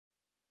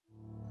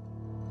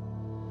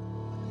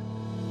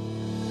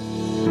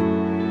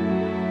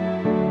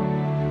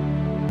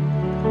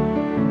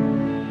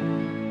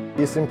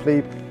You're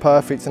simply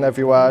perfect in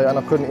every way, and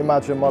I couldn't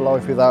imagine my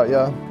life without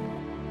you.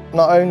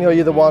 Not only are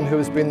you the one who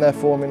has been there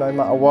for me no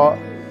matter what,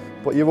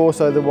 but you're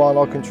also the one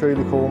I can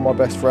truly call my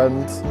best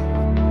friend.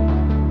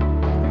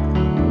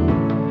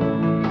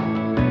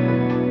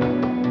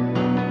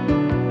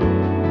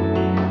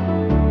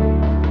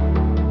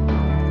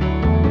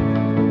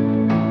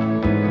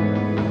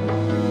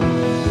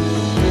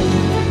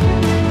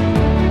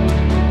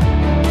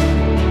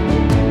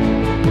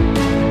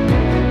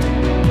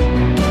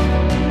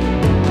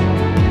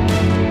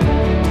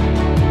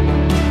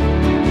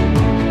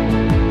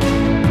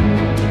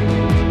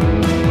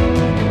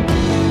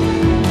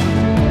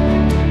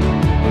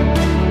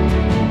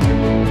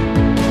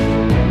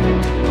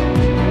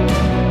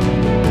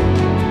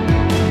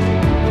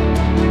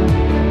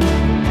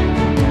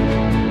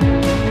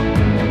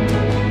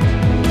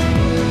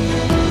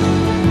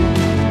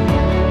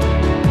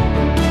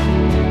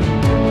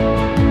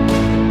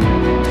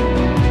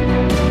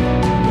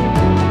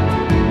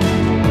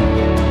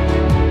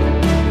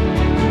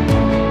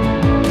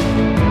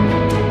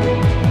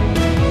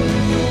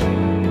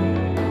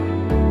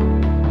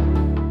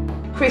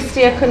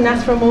 Kristie, I couldn't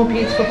ask for a more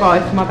beautiful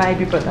bride for my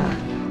baby brother.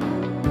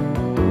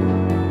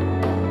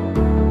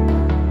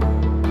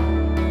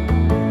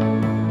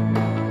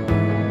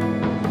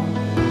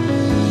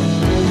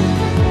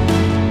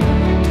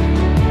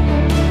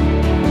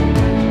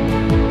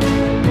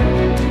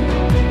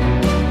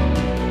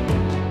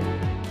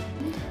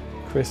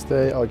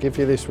 Kristie, I'll give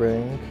you this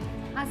ring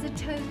as a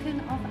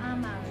token of our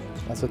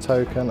marriage. As a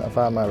token of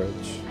our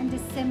marriage. And a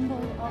symbol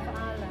of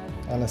our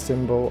love. And a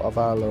symbol of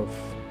our love.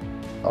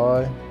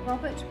 I,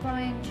 Robert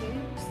Brian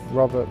Jukes.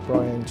 Robert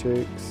Brian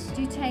Jukes.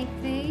 Do take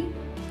thee.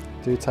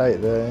 Do take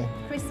thee.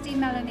 Kristie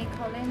Melanie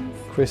Collins.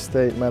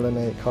 Kristie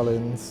Melanie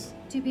Collins.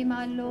 To be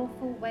my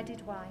lawful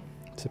wedded wife.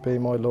 To be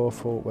my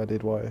lawful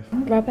wedded wife.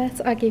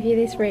 Robert, I give you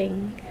this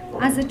ring.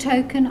 As a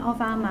token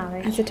of our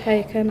marriage. As a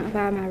token of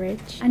our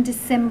marriage. And a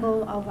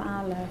symbol of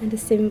our love. And a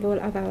symbol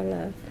of our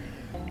love.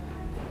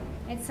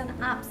 It's an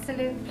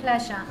absolute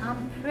pleasure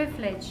and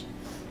privilege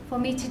for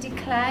me to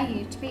declare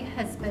you to be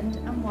husband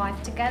and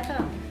wife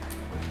together.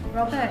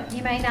 Robert,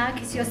 you may now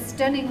kiss your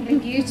stunningly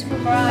beautiful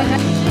bride.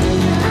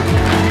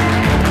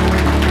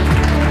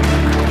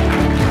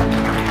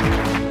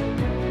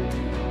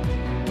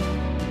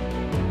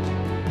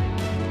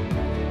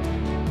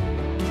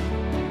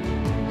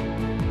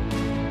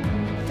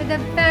 For the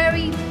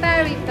very,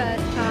 very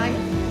first time,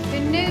 the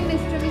new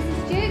Mr. and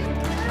Mrs. Jukes.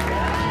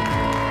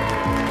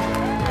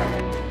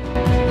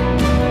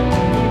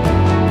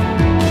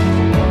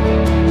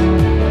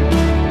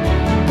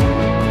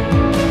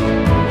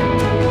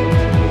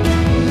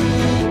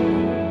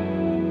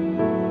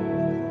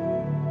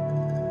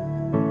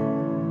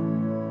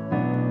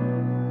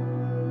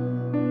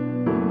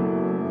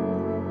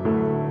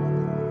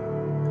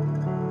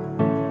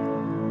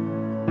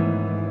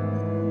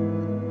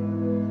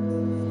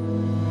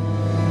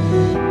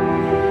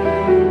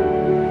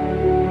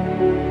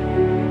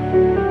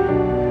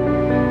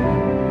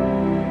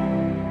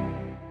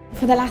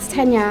 For the last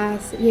 10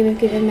 years, you have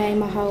given me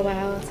my whole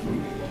world.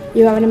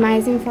 You are an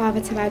amazing father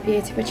to our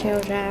beautiful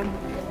children.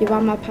 You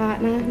are my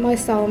partner, my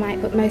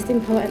soulmate, but most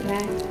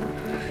importantly,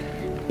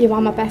 you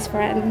are my best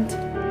friend.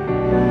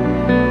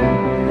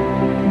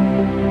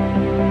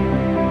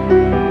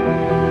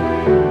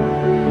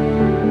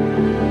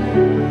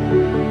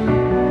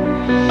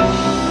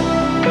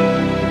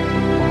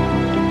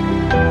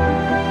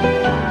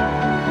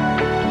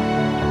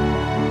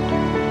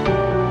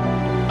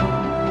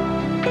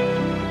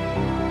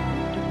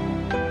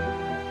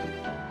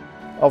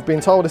 I've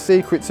been told a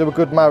secret to a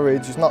good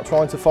marriage is not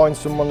trying to find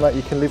someone that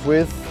you can live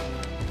with,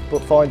 but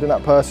finding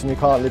that person you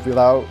can't live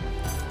without.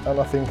 And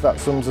I think that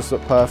sums us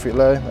up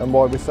perfectly and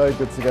why we're so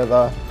good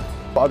together.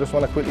 But I just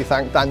want to quickly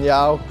thank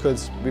Danielle,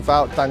 because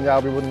without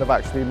Danielle we wouldn't have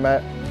actually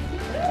met.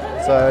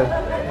 So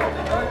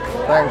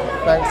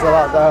thanks a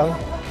lot,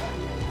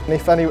 Dan. And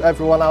if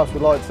everyone else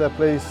would like to,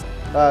 please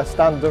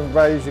stand and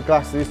raise your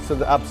glasses to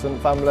the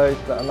absent family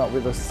that are not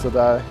with us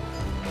today.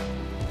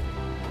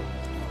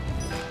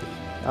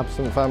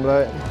 Absent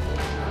family.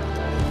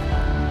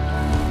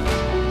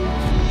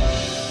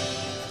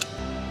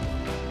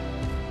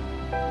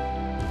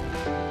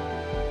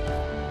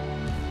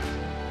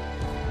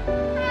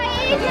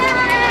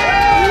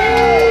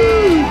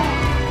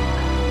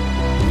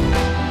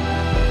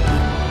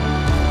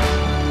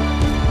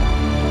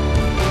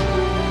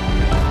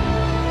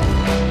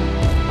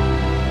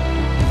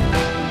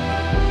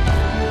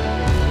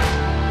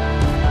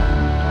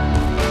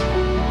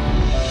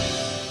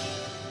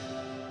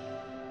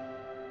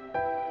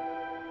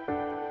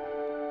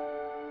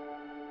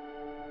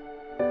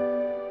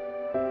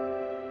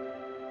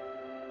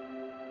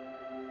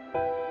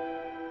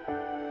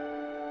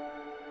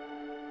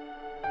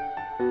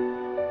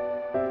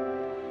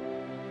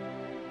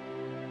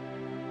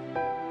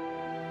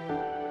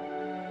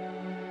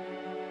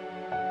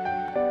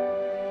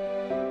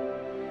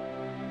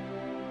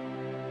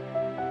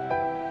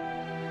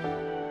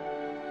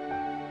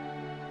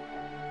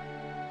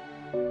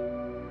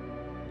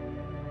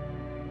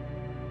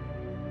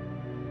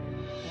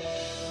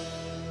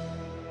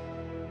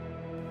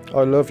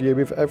 I love you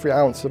with every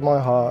ounce of my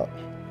heart,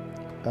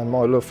 and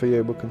my love for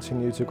you will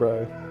continue to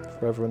grow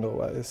forever and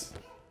always.